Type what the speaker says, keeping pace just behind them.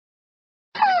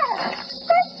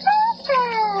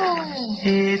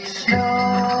It's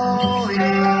snowing,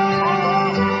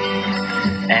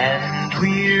 and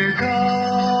we're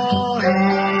going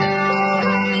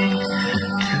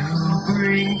to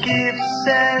bring gifts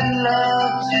and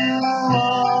love to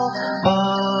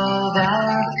all of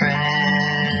our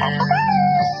friends.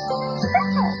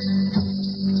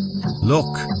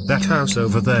 Look, that house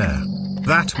over there.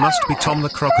 That must be Tom the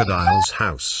crocodile's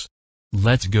house.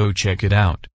 Let's go check it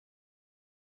out.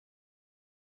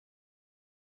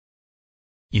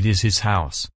 It is his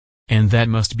house. And that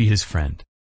must be his friend.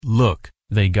 Look,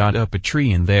 they got up a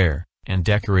tree in there, and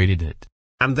decorated it.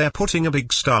 And they're putting a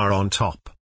big star on top.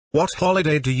 What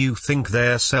holiday do you think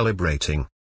they're celebrating?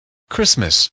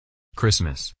 Christmas.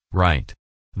 Christmas, right.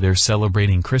 They're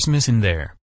celebrating Christmas in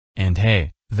there. And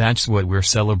hey, that's what we're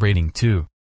celebrating too.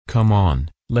 Come on,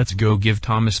 let's go give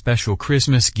Tom a special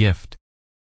Christmas gift.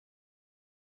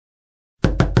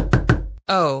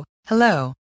 Oh,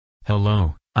 hello.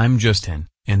 Hello, I'm Justin,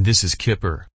 and this is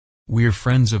Kipper. We're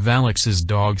friends of Alex's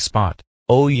dog Spot.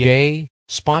 Oh yay,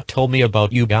 Spot told me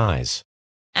about you guys.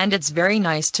 And it's very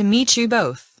nice to meet you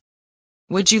both.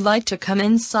 Would you like to come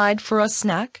inside for a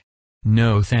snack?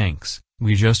 No thanks,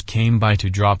 we just came by to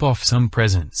drop off some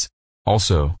presents.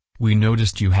 Also, we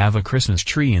noticed you have a Christmas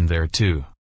tree in there too.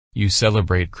 You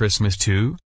celebrate Christmas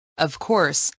too? Of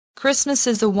course, Christmas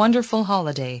is a wonderful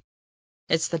holiday.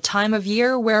 It's the time of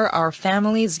year where our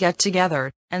families get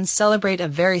together and celebrate a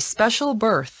very special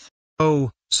birth.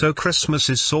 Oh, so Christmas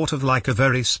is sort of like a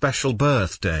very special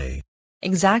birthday.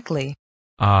 Exactly.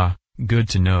 Ah, good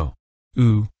to know.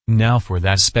 Ooh, now for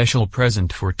that special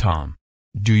present for Tom.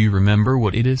 Do you remember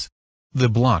what it is? The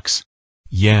blocks.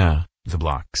 Yeah, the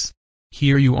blocks.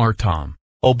 Here you are, Tom.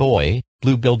 Oh boy,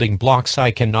 blue building blocks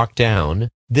I can knock down.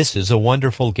 This is a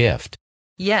wonderful gift.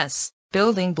 Yes,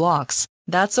 building blocks.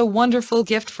 That's a wonderful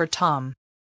gift for Tom.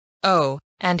 Oh,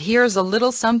 and here's a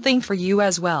little something for you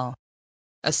as well.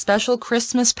 A special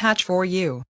Christmas patch for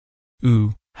you.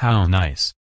 Ooh, how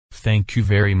nice. Thank you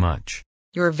very much.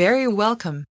 You're very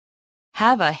welcome.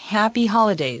 Have a happy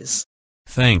holidays.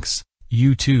 Thanks,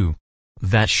 you too.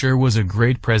 That sure was a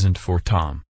great present for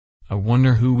Tom. I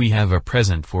wonder who we have a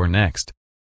present for next.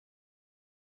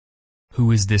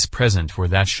 Who is this present for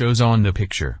that shows on the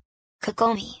picture?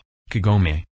 Kagome.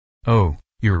 Kagome. Oh,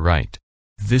 you're right.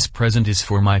 This present is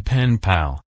for my pen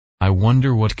pal. I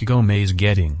wonder what Kagome is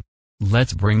getting.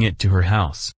 Let's bring it to her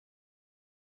house.